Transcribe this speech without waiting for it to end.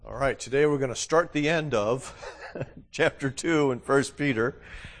right, today we're going to start the end of chapter 2 in 1 Peter.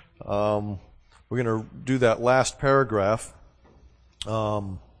 We're going to do that last paragraph,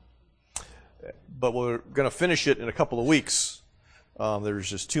 but we're going to finish it in a couple of weeks. There's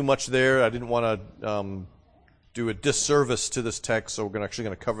just too much there. I didn't want to do a disservice to this text, so we're actually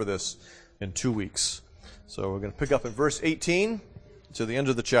going to cover this in 2 weeks. So we're going to pick up in verse 18 to the end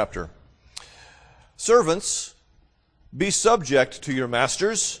of the chapter. Servants, be subject to your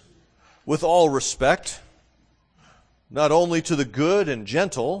masters with all respect, not only to the good and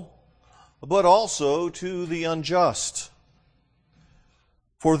gentle, but also to the unjust.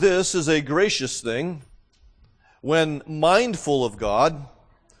 For this is a gracious thing, when mindful of God,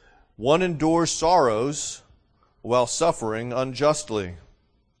 one endures sorrows while suffering unjustly.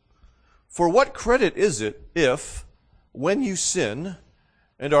 For what credit is it if, when you sin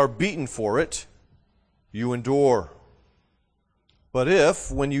and are beaten for it, you endure? But if,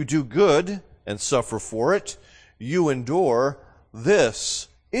 when you do good and suffer for it, you endure, this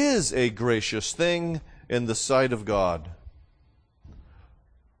is a gracious thing in the sight of God.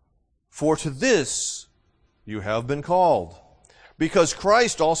 For to this you have been called, because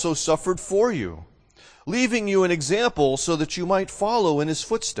Christ also suffered for you, leaving you an example so that you might follow in his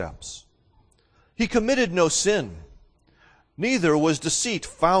footsteps. He committed no sin, neither was deceit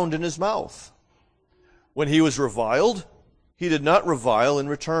found in his mouth. When he was reviled, he did not revile in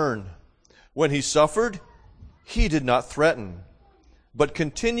return. When he suffered, he did not threaten, but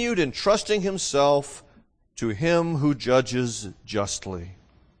continued entrusting himself to him who judges justly.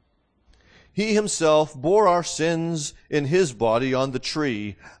 He himself bore our sins in his body on the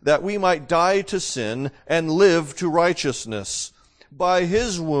tree, that we might die to sin and live to righteousness. By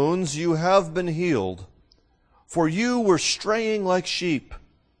his wounds you have been healed. For you were straying like sheep,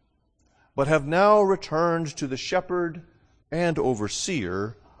 but have now returned to the shepherd and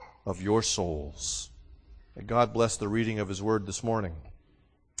overseer of your souls. May God bless the reading of his word this morning.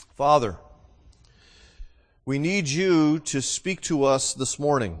 Father, we need you to speak to us this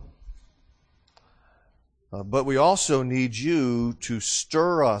morning, but we also need you to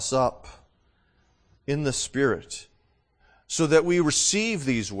stir us up in the Spirit so that we receive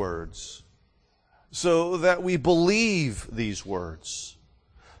these words, so that we believe these words,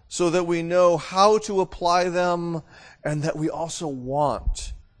 so that we know how to apply them, and that we also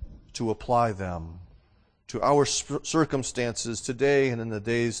want to apply them to our circumstances today and in the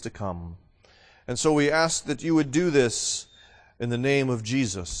days to come. And so we ask that you would do this in the name of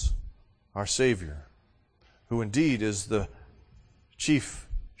Jesus, our Savior, who indeed is the chief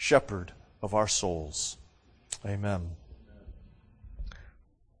shepherd of our souls. Amen.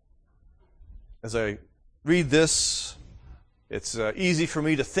 As I read this, it's easy for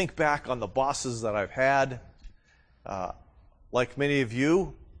me to think back on the bosses that I've had. Like many of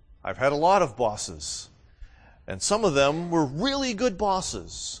you, I've had a lot of bosses. And some of them were really good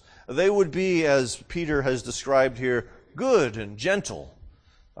bosses. They would be, as Peter has described here, good and gentle.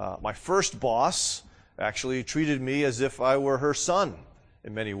 My first boss actually treated me as if I were her son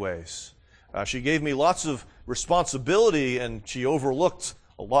in many ways. She gave me lots of responsibility, and she overlooked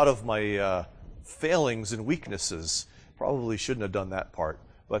a lot of my failings and weaknesses. Probably shouldn't have done that part.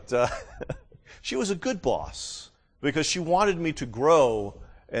 But she was a good boss because she wanted me to grow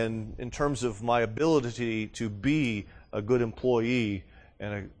and in terms of my ability to be a good employee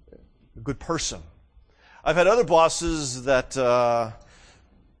and a good person. I've had other bosses that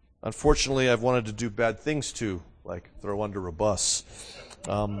unfortunately I've wanted to do bad things to, like throw under a bus,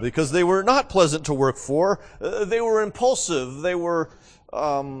 because they were not pleasant to work for. They were impulsive. They were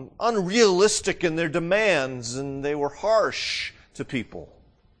unrealistic in their demands, and they were harsh to people.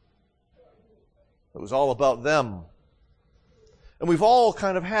 It was all about them. And we've all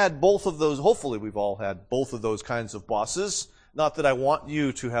kind of had both of those. Hopefully we've all had both of those kinds of bosses. Not that I want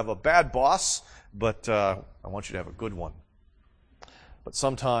you to have a bad boss, but I want you to have a good one. But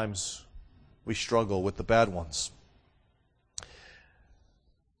sometimes we struggle with the bad ones.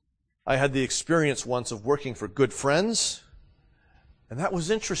 I had the experience once of working for good friends, and that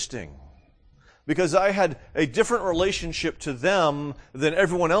was interesting because I had a different relationship to them than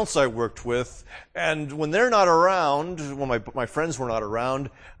everyone else I worked with. And when they're not around, when my friends were not around,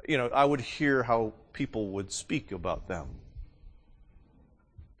 I would hear how people would speak about them.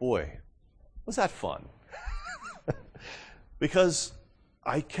 Boy, was that fun. Because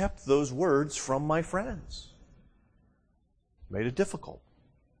I kept those words from my friends. Made it difficult.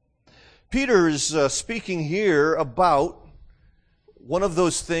 Peter is speaking here about one of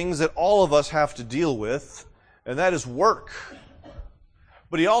those things that all of us have to deal with, and that is work.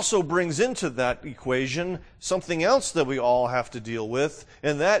 But he also brings into that equation something else that we all have to deal with,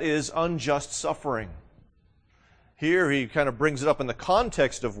 and that is unjust suffering. Here he kind of brings it up in the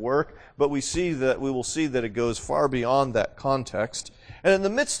context of work, but we will see that it goes far beyond that context. And in the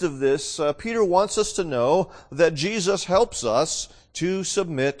midst of this, Peter wants us to know that Jesus helps us to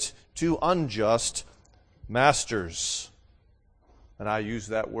submit to unjust masters. And I use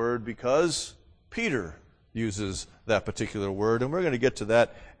that word because Peter uses that particular word, and we're going to get to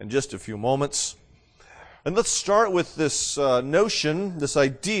that in just a few moments. And let's start with this notion, this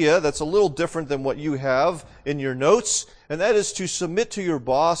idea that's a little different than what you have in your notes, and that is to submit to your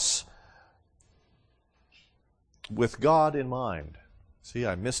boss with God in mind. See,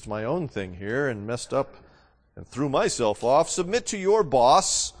 I missed my own thing here and messed up and threw myself off. Submit to your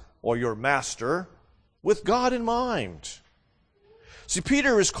boss or your master with God in mind. See,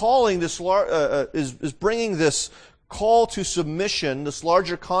 Peter is calling this, is bringing this call to submission, this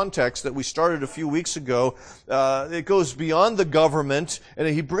larger context that we started a few weeks ago. It goes beyond the government, and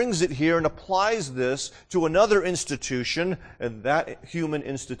he brings it here and applies this to another institution, and that human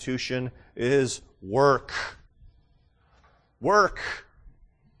institution is work. Work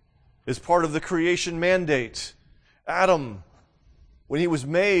is part of the creation mandate. Adam, when he was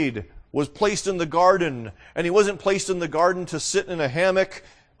made, was placed in the garden, and he wasn't placed in the garden to sit in a hammock,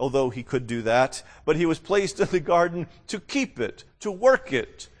 although he could do that, but he was placed in the garden to keep it, to work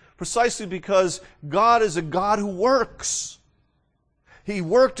it, precisely because God is a God who works. He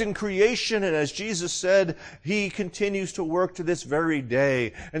worked in creation, and as Jesus said, he continues to work to this very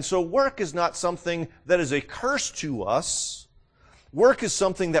day. And so work is not something that is a curse to us. Work is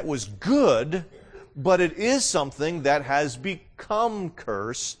something that was good, but it is something that has become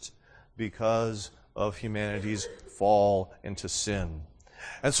cursed because of humanity's fall into sin.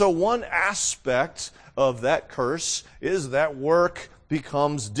 And so one aspect of that curse is that work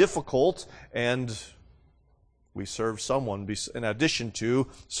becomes difficult, and we serve someone in addition to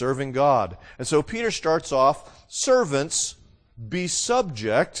serving God. And so Peter starts off, servants, be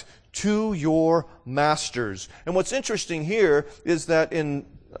subject to your masters. And what's interesting here is that in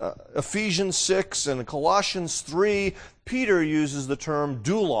Ephesians 6 and Colossians 3, Peter uses the term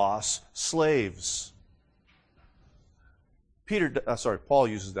doulos, slaves. Paul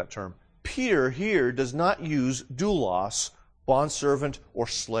uses that term. Peter here does not use doulos, bondservant or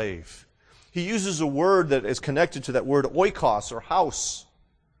slave. He uses a word that is connected to that word oikos, or house,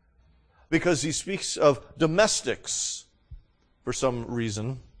 because he speaks of domestics for some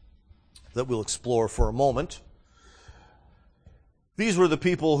reason that we'll explore for a moment. These were the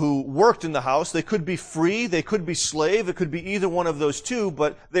people who worked in the house. They could be free, they could be slave, it could be either one of those two,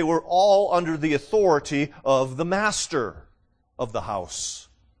 but they were all under the authority of the master of the house,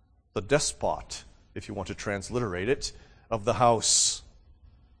 the despot, if you want to transliterate it, of the house.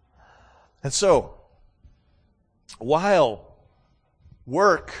 And so, while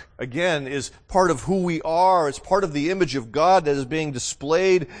work, again, is part of who we are, it's part of the image of God that is being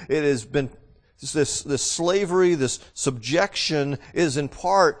displayed, it has been this slavery, this subjection is in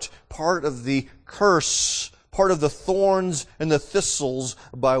part of the curse, part of the thorns and the thistles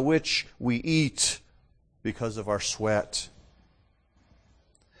by which we eat because of our sweat.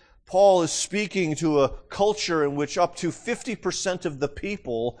 Paul is speaking to a culture in which up to 50% of the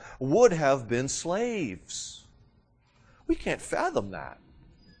people would have been slaves. We can't fathom that.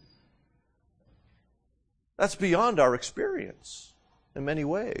 That's beyond our experience in many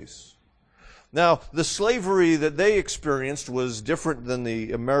ways. Now, the slavery that they experienced was different than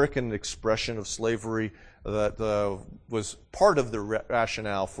the American expression of slavery that was part of the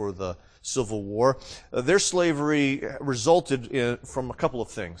rationale for the Civil War. Their slavery resulted from a couple of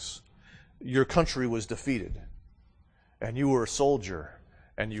things. Your country was defeated, and you were a soldier,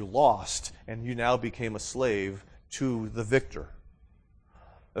 and you lost, and you now became a slave to the victor.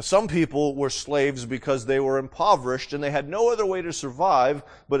 Now, some people were slaves because they were impoverished and they had no other way to survive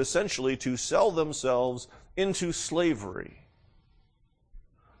but essentially to sell themselves into slavery.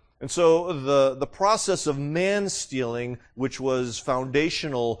 And so the process of man-stealing, which was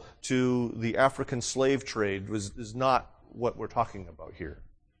foundational to the African slave trade, is not what we're talking about here.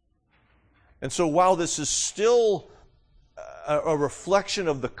 And so while this is still a reflection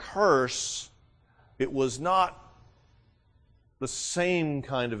of the curse, it was not the same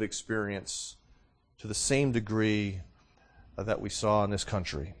kind of experience to the same degree that we saw in this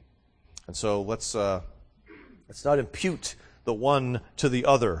country. And so let's not impute the one to the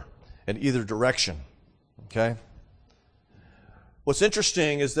other in either direction. Okay? What's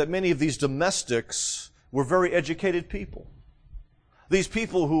interesting is that many of these domestics were very educated people. These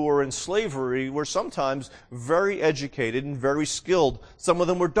people who were in slavery were sometimes very educated and very skilled. Some of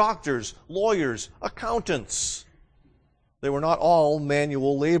them were doctors, lawyers, accountants. They were not all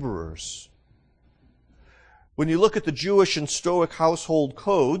manual laborers. When you look at the Jewish and Stoic household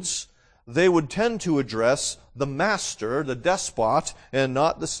codes, they would tend to address the master, the despot, and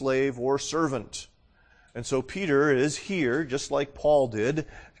not the slave or servant. And so Peter is here, just like Paul did,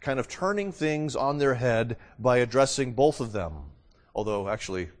 kind of turning things on their head by addressing both of them. Although,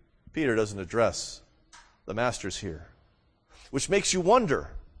 actually, Peter doesn't address the masters here. Which makes you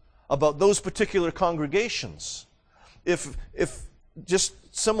wonder about those particular congregations. If just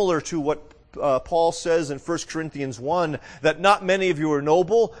similar to what Paul says in 1 Corinthians 1, that not many of you are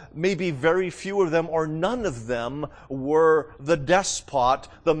noble, maybe very few of them or none of them were the despot,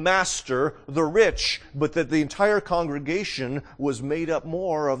 the master, the rich, but that the entire congregation was made up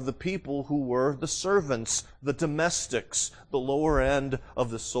more of the people who were the servants, the domestics, the lower end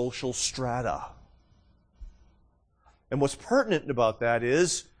of the social strata. And what's pertinent about that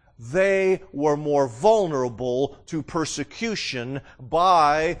is they were more vulnerable to persecution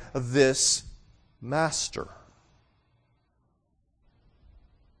by this master.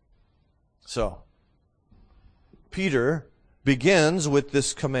 So, Peter begins with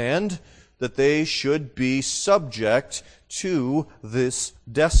this command that they should be subject to this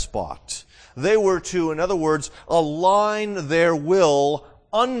despot. They were to, in other words, align their will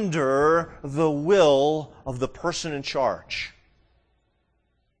under the will of the person in charge.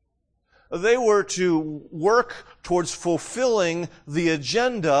 They were to work towards fulfilling the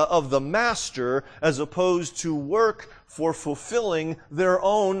agenda of the master as opposed to work for fulfilling their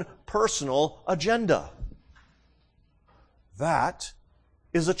own personal agenda. That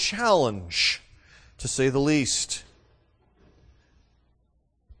is a challenge, to say the least.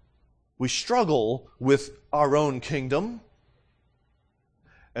 We struggle with our own kingdom.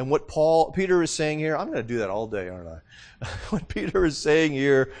 And what Peter is saying here, I'm going to do that all day, aren't I? What Peter is saying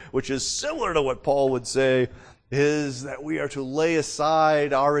here, which is similar to what Paul would say, is that we are to lay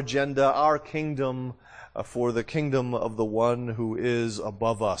aside our agenda, our kingdom, for the kingdom of the one who is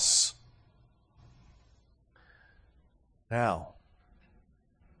above us. Now,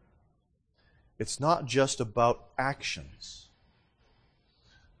 it's not just about actions.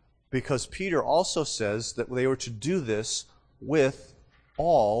 Because Peter also says that they were to do this with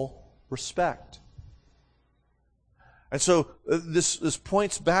all respect. And so this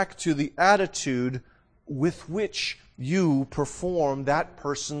points back to the attitude with which you perform that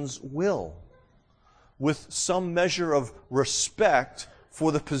person's will, with some measure of respect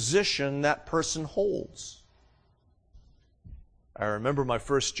for the position that person holds. I remember my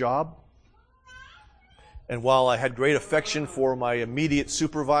first job, and while I had great affection for my immediate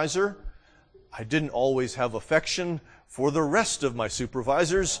supervisor, I didn't always have affection for the rest of my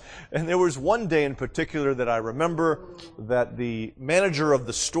supervisors. And there was one day in particular that I remember that the manager of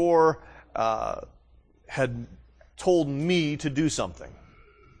the store had told me to do something.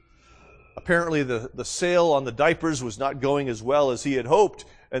 Apparently the sale on the diapers was not going as well as he had hoped,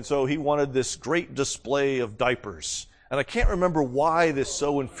 and so he wanted this great display of diapers. And I can't remember why this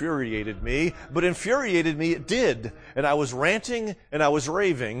so infuriated me, but infuriated me it did. And I was ranting and I was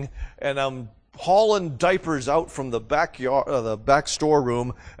raving, and I'm hauling diapers out from the backyard, the back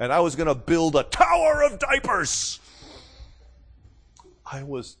storeroom, and I was going to build a tower of diapers. I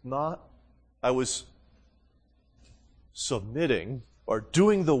was submitting or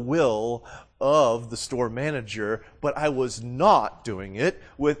doing the will of the store manager, but I was not doing it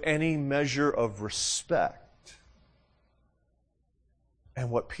with any measure of respect.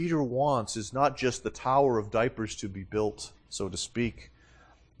 And what Peter wants is not just the tower of diapers to be built, so to speak,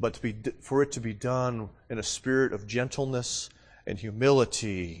 but for it to be done in a spirit of gentleness and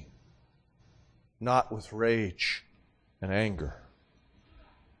humility, not with rage and anger.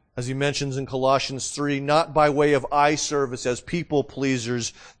 As he mentions in Colossians 3, not by way of eye service as people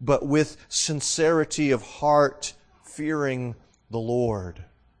pleasers, but with sincerity of heart, fearing the Lord.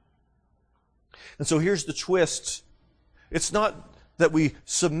 And so here's the twist. It's not that we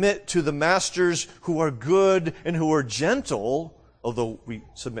submit to the masters who are good and who are gentle, although we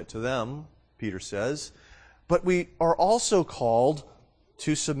submit to them, Peter says, but we are also called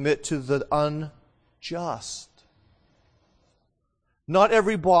to submit to the unjust. Not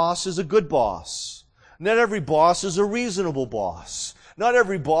every boss is a good boss. Not every boss is a reasonable boss. Not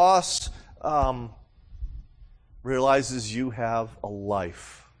every boss realizes you have a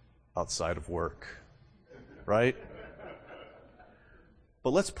life outside of work, right?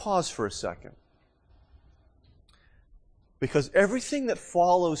 But let's pause for a second. Because everything that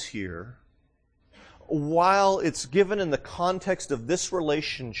follows here while it's given in the context of this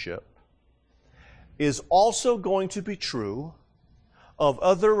relationship, is also going to be true of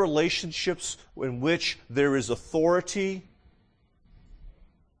other relationships in which there is authority.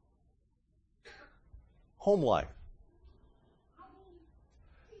 Home life.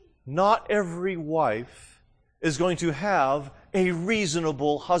 Not every wife is going to have a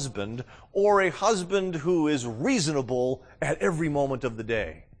reasonable husband, or a husband who is reasonable at every moment of the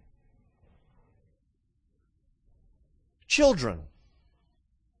day. Children,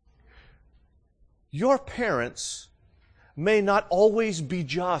 your parents may not always be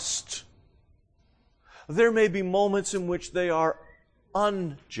just. There may be moments in which they are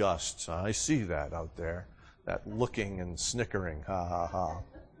unjust. I see that out there, that looking and snickering, ha ha ha.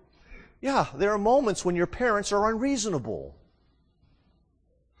 Yeah, there are moments when your parents are unreasonable.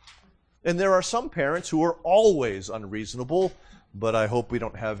 And there are some parents who are always unreasonable, but I hope we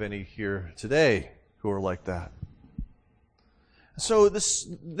don't have any here today who are like that. So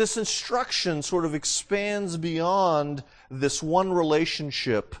this instruction sort of expands beyond this one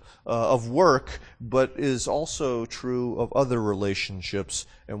relationship of work, but is also true of other relationships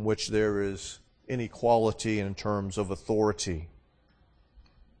in which there is inequality in terms of authority.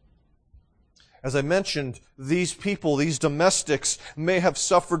 As I mentioned, these people, these domestics, may have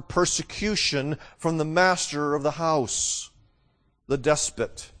suffered persecution from the master of the house, the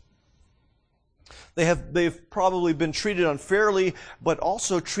despot. They've probably been treated unfairly, but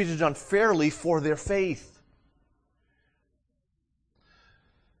also treated unfairly for their faith.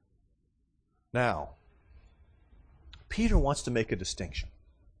 Now, Peter wants to make a distinction.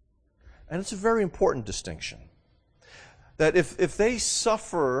 And it's a very important distinction. That if they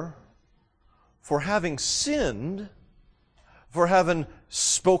suffer for having sinned, for having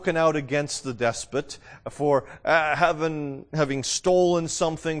spoken out against the despot, for having stolen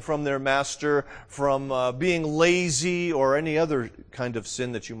something from their master, from being lazy or any other kind of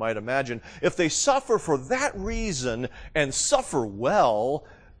sin that you might imagine, if they suffer for that reason and suffer well,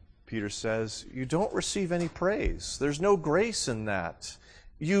 Peter says, you don't receive any praise. There's no grace in that.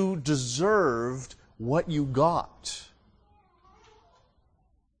 You deserved what you got.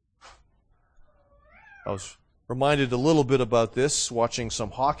 I was reminded a little bit about this watching some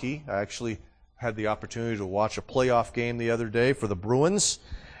hockey. I actually had the opportunity to watch a playoff game the other day for the Bruins.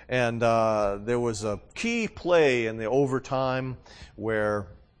 And there was a key play in the overtime where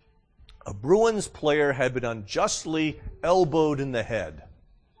a Bruins player had been unjustly elbowed in the head.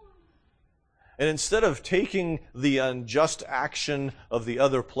 And instead of taking the unjust action of the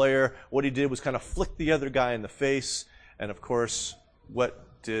other player, what he did was kind of flick the other guy in the face. And of course,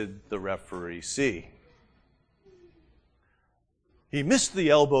 what did the referee see? He missed the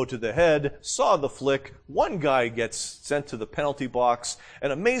elbow to the head, saw the flick, one guy gets sent to the penalty box,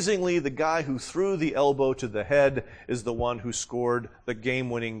 and amazingly, the guy who threw the elbow to the head is the one who scored the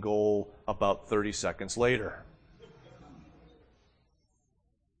game-winning goal about 30 seconds later.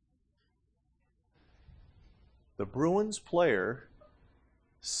 The Bruins player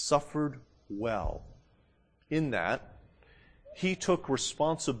suffered well in that he took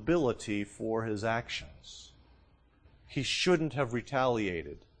responsibility for his actions. He shouldn't have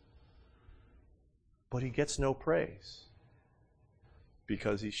retaliated. But he gets no praise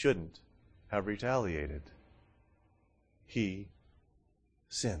because he shouldn't have retaliated. He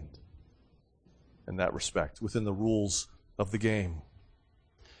sinned in that respect, within the rules of the game.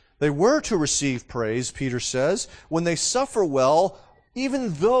 They were to receive praise, Peter says, when they suffer well,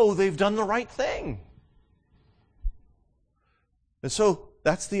 even though they've done the right thing. And so,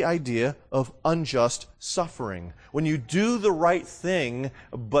 that's the idea of unjust suffering. When you do the right thing,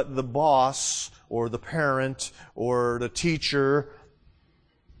 but the boss or the parent or the teacher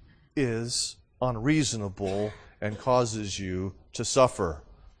is unreasonable and causes you to suffer.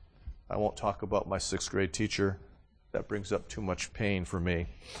 I won't talk about my 6th grade teacher. That brings up too much pain for me.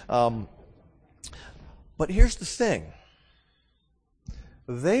 But here's the thing.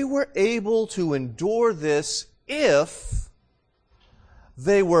 They were able to endure this if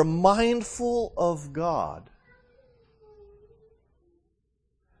they were mindful of God.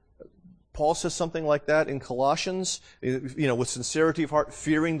 Paul says something like that in Colossians, with sincerity of heart,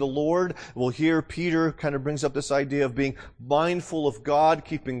 fearing the Lord. Well, here Peter kind of brings up this idea of being mindful of God,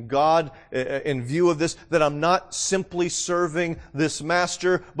 keeping God in view of this, that I'm not simply serving this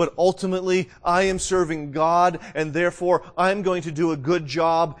master, but ultimately I am serving God, and therefore I'm going to do a good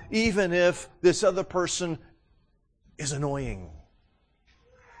job, even if this other person is annoying.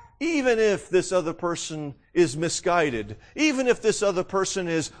 Even if this other person is misguided, even if this other person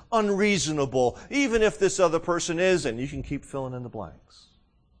is unreasonable, even if this other person is, and you can keep filling in the blanks.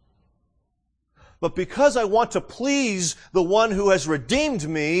 But because I want to please the one who has redeemed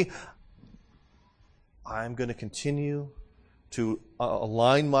me, I'm going to continue to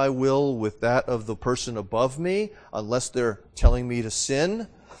align my will with that of the person above me, unless they're telling me to sin.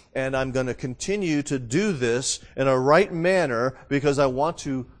 And I'm going to continue to do this in a right manner because I want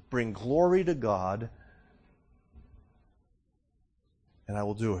to bring glory to God, and I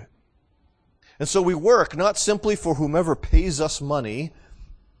will do it. And so we work not simply for whomever pays us money,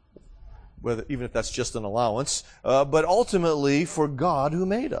 even if that's just an allowance, but ultimately for God who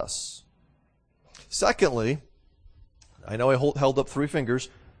made us. Secondly, I know I held up 3 fingers.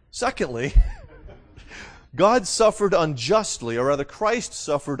 Secondly, God suffered unjustly, or rather Christ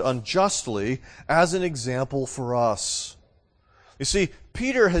suffered unjustly as an example for us. You see,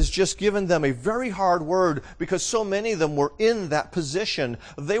 Peter has just given them a very hard word because so many of them were in that position.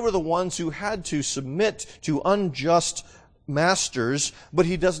 They were the ones who had to submit to unjust masters, but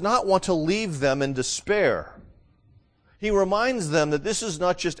he does not want to leave them in despair. He reminds them that this is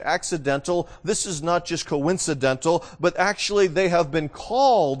not just accidental, this is not just coincidental, but actually they have been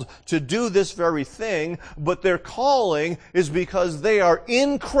called to do this very thing, but their calling is because they are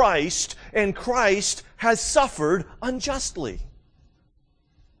in Christ, and Christ has suffered unjustly.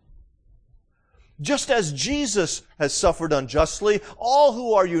 Just as Jesus has suffered unjustly, all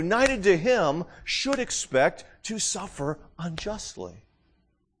who are united to Him should expect to suffer unjustly.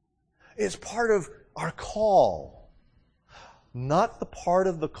 It's part of our call. Not the part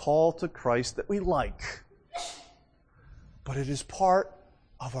of the call to Christ that we like, but it is part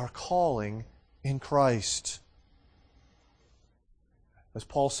of our calling in Christ. As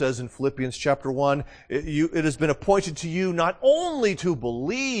Paul says in Philippians chapter 1, it has been appointed to you not only to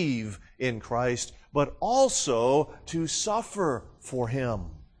believe in Christ, but also to suffer for Him.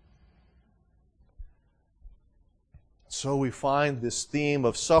 So we find this theme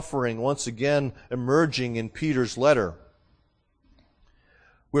of suffering once again emerging in Peter's letter.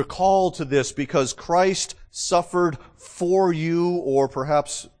 We're called to this because Christ suffered for you, or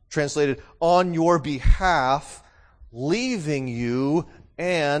perhaps translated, on your behalf, leaving you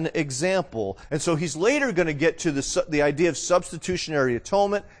an example. And so he's later going to get to the idea of substitutionary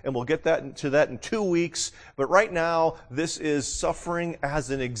atonement, and we'll get to that in 2 weeks. But right now, this is suffering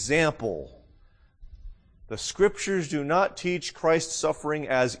as an example. The Scriptures do not teach Christ's suffering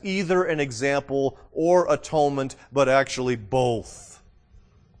as either an example or atonement, but actually both.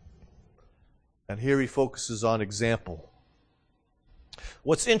 And here he focuses on example.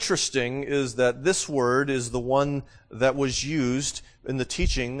 What's interesting is that this word is the one that was used in the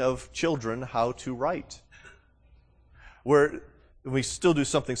teaching of children how to write. Where we still do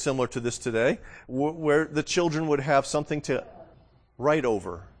something similar to this today, where the children would have something to write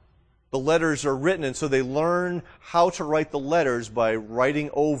over. The letters are written, and so they learn how to write the letters by writing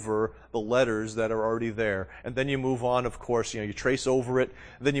over the letters that are already there. And then you move on, of course, you trace over it.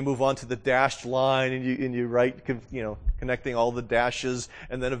 Then you move on to the dashed line, and you write, connecting all the dashes.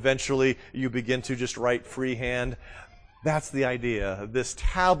 And then eventually you begin to just write freehand. That's the idea. This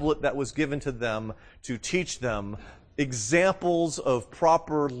tablet that was given to them to teach them examples of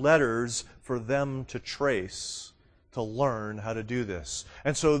proper letters for them to trace, to learn how to do this.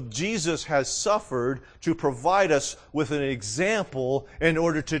 And so Jesus has suffered to provide us with an example in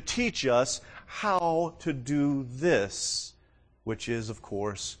order to teach us how to do this, which is, of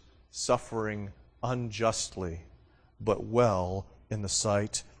course, suffering unjustly, but well in the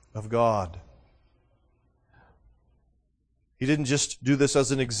sight of God. He didn't just do this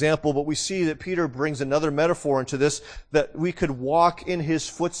as an example, but we see that Peter brings another metaphor into this, that we could walk in His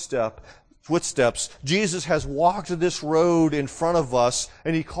footsteps. Jesus has walked this road in front of us,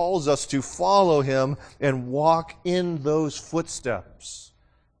 and He calls us to follow Him and walk in those footsteps.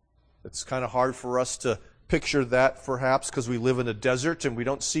 It's kind of hard for us to picture that, perhaps, because we live in a desert and we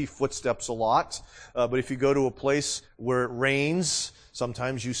don't see footsteps a lot. But if you go to a place where it rains,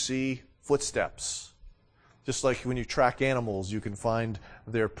 sometimes you see footsteps. Just like when you track animals, you can find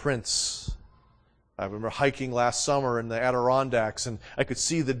their prints. I remember hiking last summer in the Adirondacks, and I could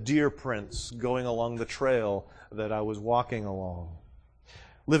see the deer prints going along the trail that I was walking along.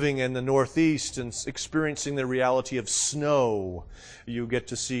 Living in the Northeast and experiencing the reality of snow, you get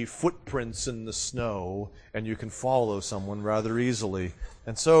to see footprints in the snow, and you can follow someone rather easily.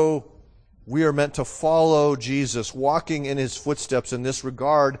 And so we are meant to follow Jesus, walking in His footsteps in this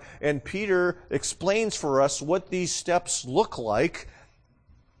regard. And Peter explains for us what these steps look like.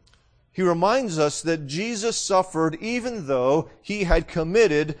 He reminds us that Jesus suffered even though He had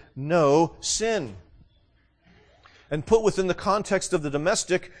committed no sin. And put within the context of the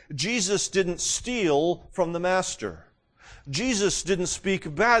domestic, Jesus didn't steal from the master. Jesus didn't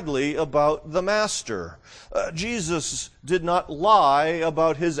speak badly about the master. Jesus did not lie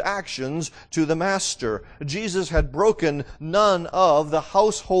about his actions to the master. Jesus had broken none of the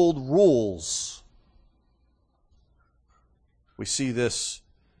household rules. We see this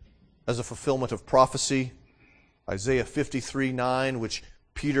as a fulfillment of prophecy. Isaiah 53:9, which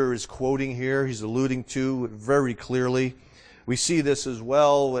Peter is quoting here, he's alluding to very clearly. We see this as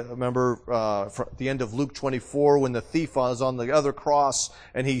well, remember, at the end of Luke 24, when the thief was on the other cross,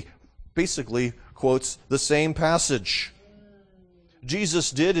 and he basically quotes the same passage.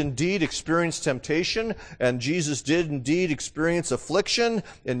 Jesus did indeed experience temptation, and Jesus did indeed experience affliction,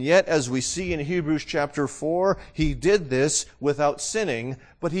 and yet, as we see in Hebrews chapter 4, he did this without sinning,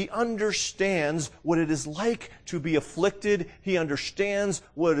 but he understands what it is like to be afflicted. He understands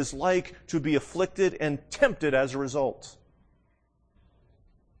what it is like to be afflicted and tempted as a result.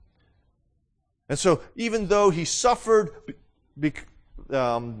 And so, even though he suffered, he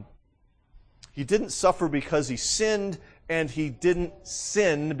didn't suffer because he sinned, and he didn't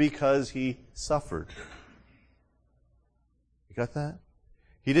sin because he suffered. You got that?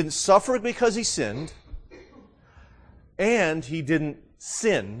 He didn't suffer because he sinned, and he didn't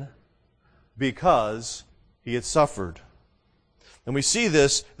sin because he had suffered. And we see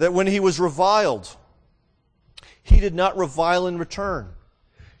this, that when he was reviled, he did not revile in return.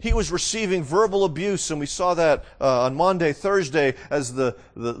 He was receiving verbal abuse, and we saw that on Maundy, Thursday, as the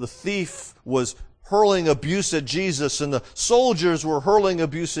thief was hurling abuse at Jesus, and the soldiers were hurling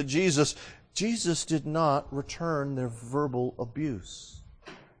abuse at Jesus. Jesus did not return their verbal abuse.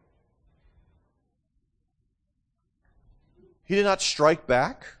 He did not strike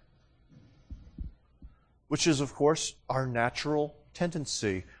back, which is, of course, our natural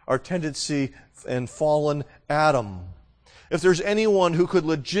tendency, our tendency in fallen Adam. If there's anyone who could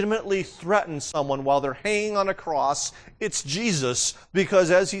legitimately threaten someone while they're hanging on a cross, it's Jesus,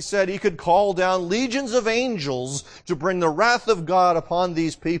 because as he said, he could call down legions of angels to bring the wrath of God upon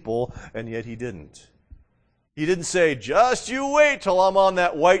these people, and yet he didn't. He didn't say, just you wait till I'm on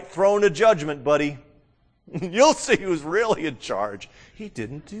that white throne of judgment, buddy. You'll see who's really in charge. He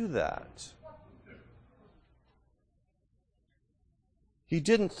didn't do that. He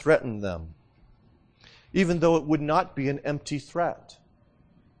didn't threaten them, even though it would not be an empty threat.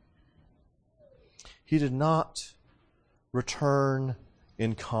 He did not return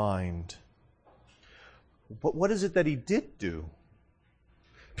in kind. But what is it that he did do?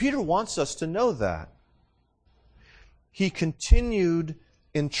 Peter wants us to know that. He continued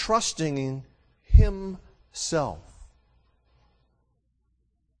entrusting in himself.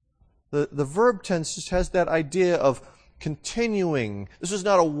 The verb tense just has that idea of continuing. This is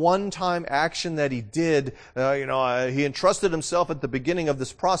not a one-time action that he did. He entrusted himself at the beginning of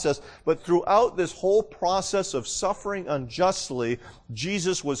this process, but throughout this whole process of suffering unjustly,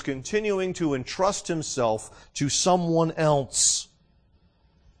 Jesus was continuing to entrust himself to someone else.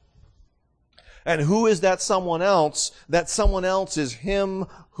 And who is that someone else? That someone else is him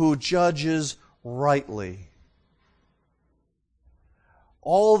who judges rightly.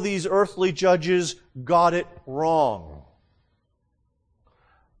 All these earthly judges got it wrong.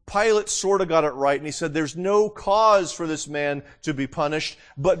 Pilate sort of got it right, and he said, there's no cause for this man to be punished,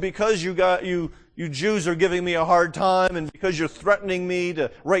 but because you Jews are giving me a hard time, and because you're threatening me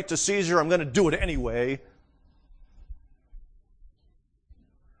to write to Caesar, I'm going to do it anyway.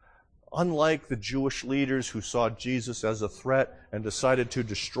 Unlike the Jewish leaders who saw Jesus as a threat and decided to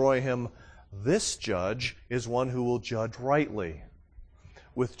destroy him, this judge is one who will judge rightly,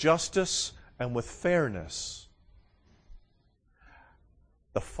 with justice and with fairness.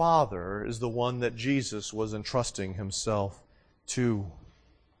 The Father is the one that Jesus was entrusting himself to,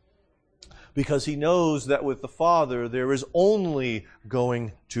 because he knows that with the Father there is only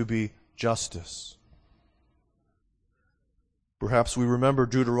going to be justice. Perhaps we remember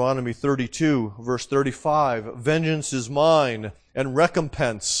Deuteronomy 32, verse 35, vengeance is mine and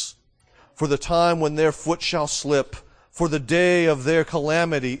recompense for the time when their foot shall slip, for the day of their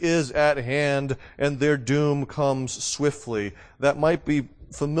calamity is at hand, and their doom comes swiftly. That might be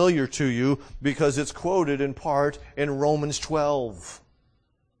familiar to you because it's quoted in part in Romans 12.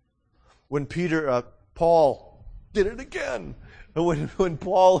 When Paul did it again. When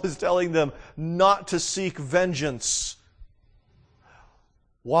Paul is telling them not to seek vengeance.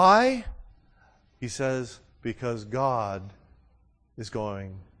 Why? He says, because God is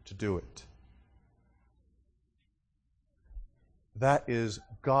going to do it. That is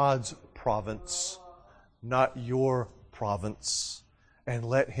God's province, not your province. And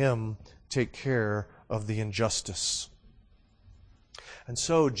let him take care of the injustice. And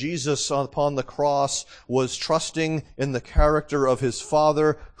so Jesus upon the cross was trusting in the character of his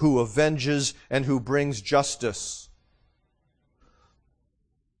Father who avenges and who brings justice.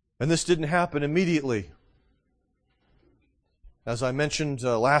 And this didn't happen immediately. As I mentioned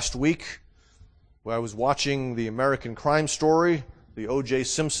last week, when I was watching the American Crime Story, the O.J.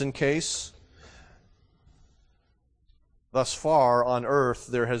 Simpson case, thus far on earth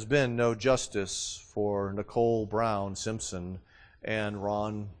there has been no justice for Nicole Brown Simpson and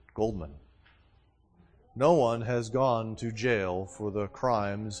Ron Goldman. No one has gone to jail for the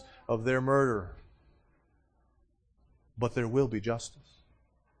crimes of their murder. But there will be justice.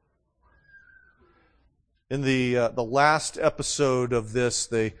 In the last episode of this,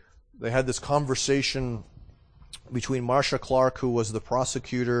 they had this conversation between Marcia Clark, who was the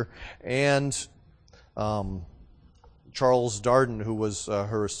prosecutor, and Charles Darden, who was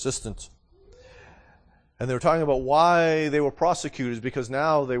her assistant. And they were talking about why they were prosecutors, because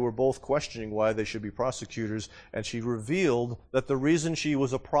now they were both questioning why they should be prosecutors. And she revealed that the reason she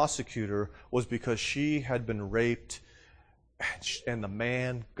was a prosecutor was because she had been raped and the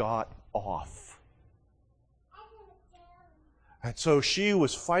man got off. And so she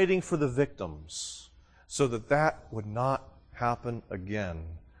was fighting for the victims so that that would not happen again,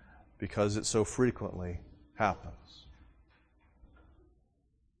 because it so frequently happens.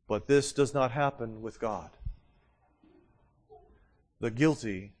 But this does not happen with God. The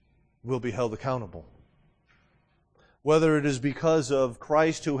guilty will be held accountable. Whether it is because of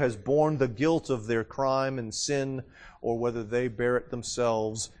Christ who has borne the guilt of their crime and sin, or whether they bear it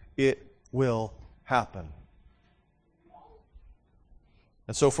themselves, it will happen.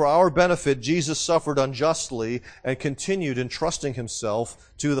 And so for our benefit, Jesus suffered unjustly and continued entrusting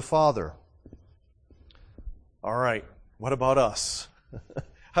himself to the Father. All right, what about us?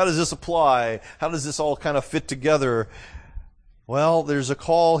 How does this apply? How does this all kind of fit together? Well, there's a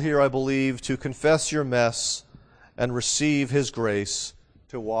call here, I believe, to confess your mess and receive his grace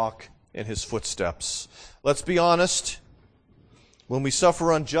to walk in his footsteps. Let's be honest. When we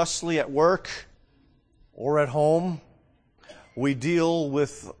suffer unjustly at work or at home, we deal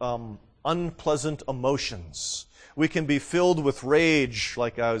with unpleasant emotions. We can be filled with rage,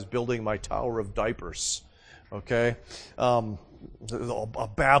 like I was building my tower of diapers. Okay? A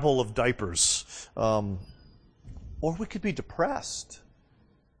babble of diapers. Or we could be depressed,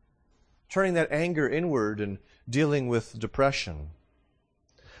 turning that anger inward and dealing with depression.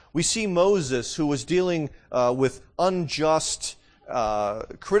 We see Moses, who was dealing with unjust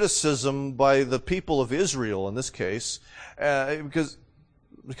criticism by the people of Israel in this case,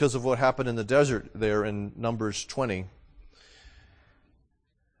 because of what happened in the desert there in Numbers 20.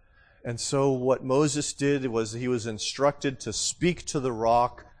 And so what Moses did was he was instructed to speak to the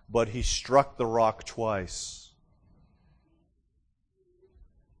rock, but he struck the rock twice.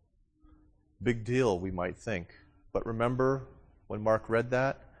 Big deal, we might think. But remember, when Mark read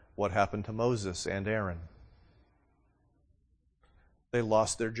that, what happened to Moses and Aaron? They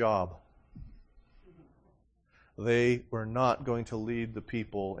lost their job. They were not going to lead the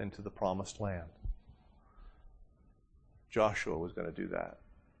people into the promised land. Joshua was going to do that.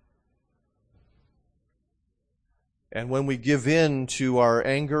 And when we give in to our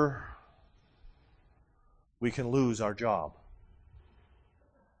anger, we can lose our job.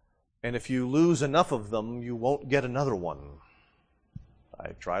 And if you lose enough of them, you won't get another one.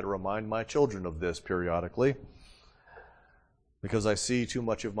 I try to remind my children of this periodically, because I see too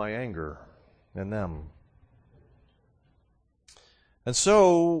much of my anger in them. And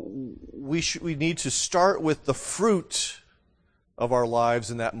so we need to start with the fruit of our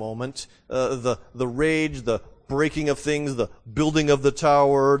lives in that moment, the rage, the breaking of things, the building of the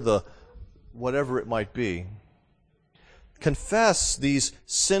tower, the whatever it might be. Confess these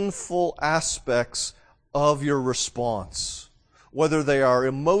sinful aspects of your response, whether they are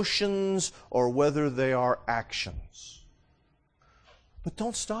emotions or whether they are actions. But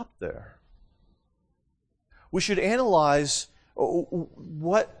don't stop there. We should analyze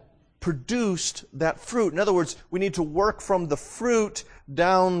what produced that fruit. In other words, we need to work from the fruit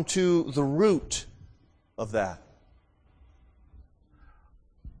down to the root of that.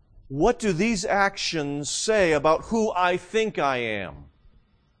 What do these actions say about who I think I am?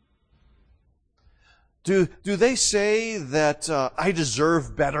 Do they say that I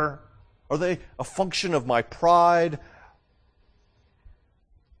deserve better? Are they a function of my pride?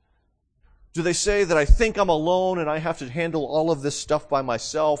 Do they say that I think I'm alone and I have to handle all of this stuff by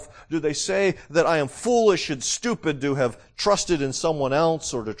myself? Do they say that I am foolish and stupid to have trusted in someone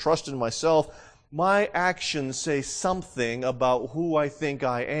else or to trust in myself? My actions say something about who I think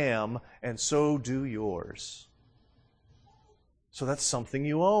I am, and so do yours. So that's something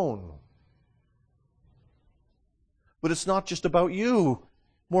you own. But it's not just about you.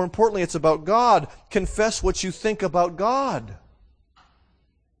 More importantly, it's about God. Confess what you think about God.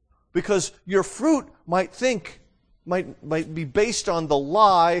 Because your fruit might be based on the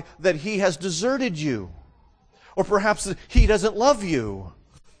lie that He has deserted you. Or perhaps that He doesn't love you.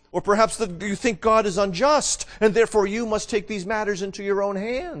 Or perhaps that you think God is unjust, and therefore you must take these matters into your own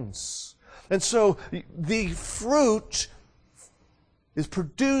hands. And so the fruit is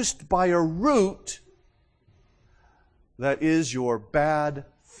produced by a root that is your bad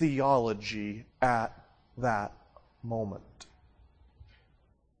theology at that moment.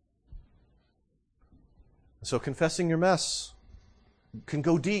 So confessing your mess can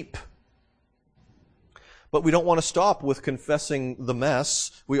go deep. But we don't want to stop with confessing the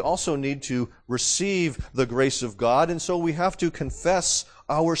mess. We also need to receive the grace of God, and so we have to confess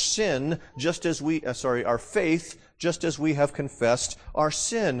our sin just as our faith, just as we have confessed our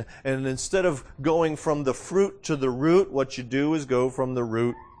sin. And instead of going from the fruit to the root, what you do is go from the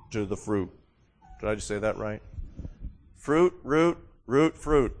root to the fruit. Did I just say that right? Fruit, root, root,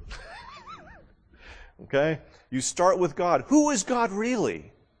 fruit. Okay? You start with God. Who is God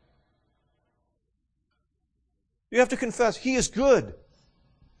really? You have to confess, He is good.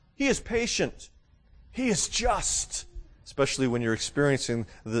 He is patient. He is just, especially when you're experiencing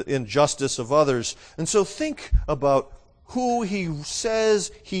the injustice of others. And so think about who He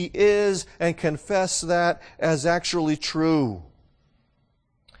says He is and confess that as actually true.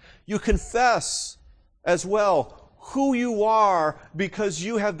 You confess as well who you are because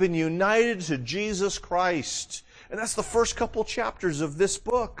you have been united to Jesus Christ. And that's the first couple chapters of this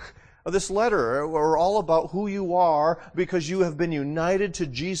book. This letter are all about who you are because you have been united to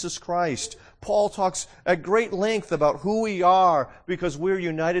Jesus Christ. Paul talks at great length about who we are because we're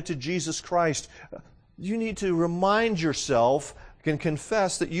united to Jesus Christ. You need to remind yourself and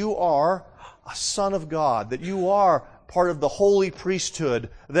confess that you are a son of God, that you are part of the holy priesthood,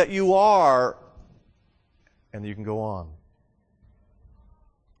 that you are, and you can go on.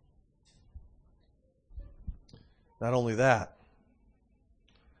 Not only that,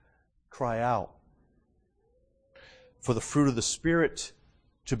 cry out for the fruit of the Spirit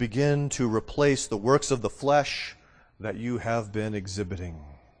to begin to replace the works of the flesh that you have been exhibiting.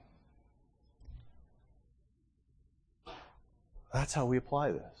 That's how we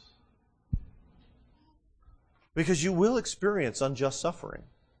apply this. Because you will experience unjust suffering.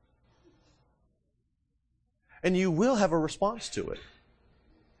 And you will have a response to it.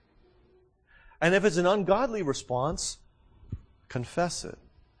 And if it's an ungodly response, confess it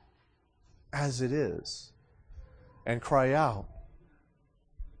as it is, and cry out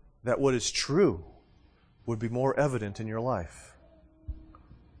that what is true would be more evident in your life.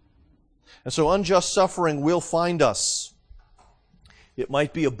 And so unjust suffering will find us. It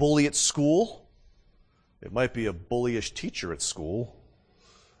might be a bully at school. It might be a bullyish teacher at school.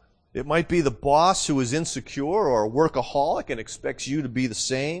 It might be the boss who is insecure or a workaholic and expects you to be the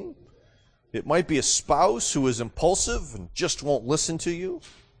same. It might be a spouse who is impulsive and just won't listen to you.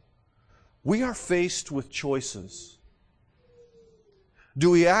 We are faced with choices.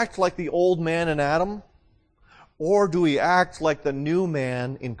 Do we act like the old man in Adam, or do we act like the new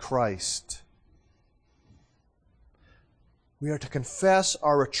man in Christ? We are to confess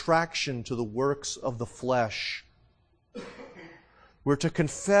our attraction to the works of the flesh. We're to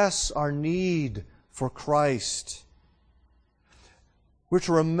confess our need for Christ. We're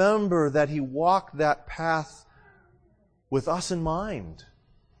to remember that He walked that path with us in mind.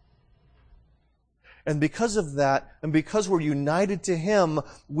 And because of that, and because we're united to Him,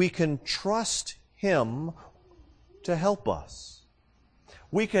 we can trust Him to help us.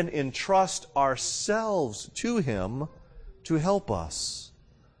 We can entrust ourselves to Him to help us,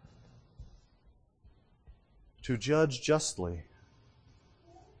 to judge justly,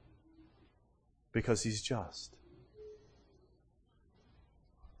 because He's just.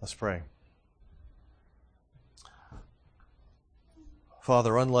 Let's pray.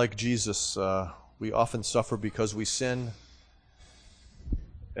 Father, unlike Jesus, we often suffer because we sin,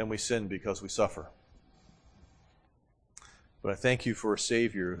 and we sin because we suffer. But I thank You for a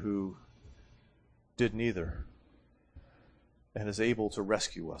Savior who did neither and is able to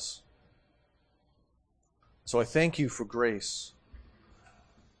rescue us. So I thank You for grace.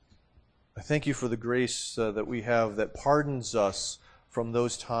 I thank You for the grace that we have that pardons us from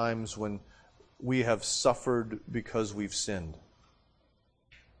those times when we have suffered because we've sinned.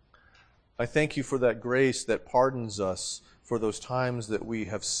 I thank You for that grace that pardons us for those times that we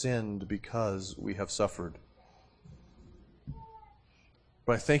have sinned because we have suffered.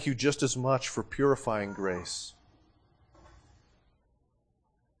 But I thank You just as much for purifying grace.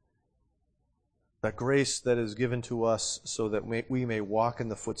 That grace that is given to us so that we may walk in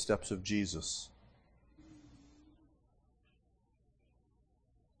the footsteps of Jesus.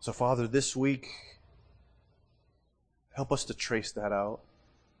 So, Father, this week, help us to trace that out.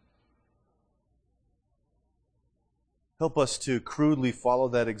 Help us to crudely follow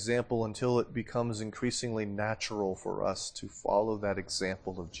that example until it becomes increasingly natural for us to follow that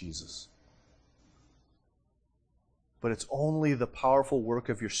example of Jesus. But it's only the powerful work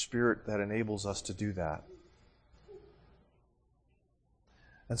of your Spirit that enables us to do that.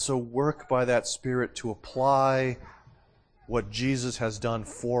 And so work by that Spirit to apply what Jesus has done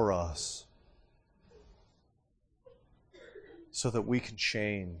for us so that we can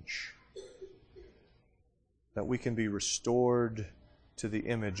change, that we can be restored to the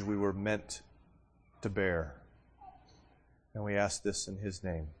image we were meant to bear. And we ask this in His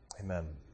name. Amen.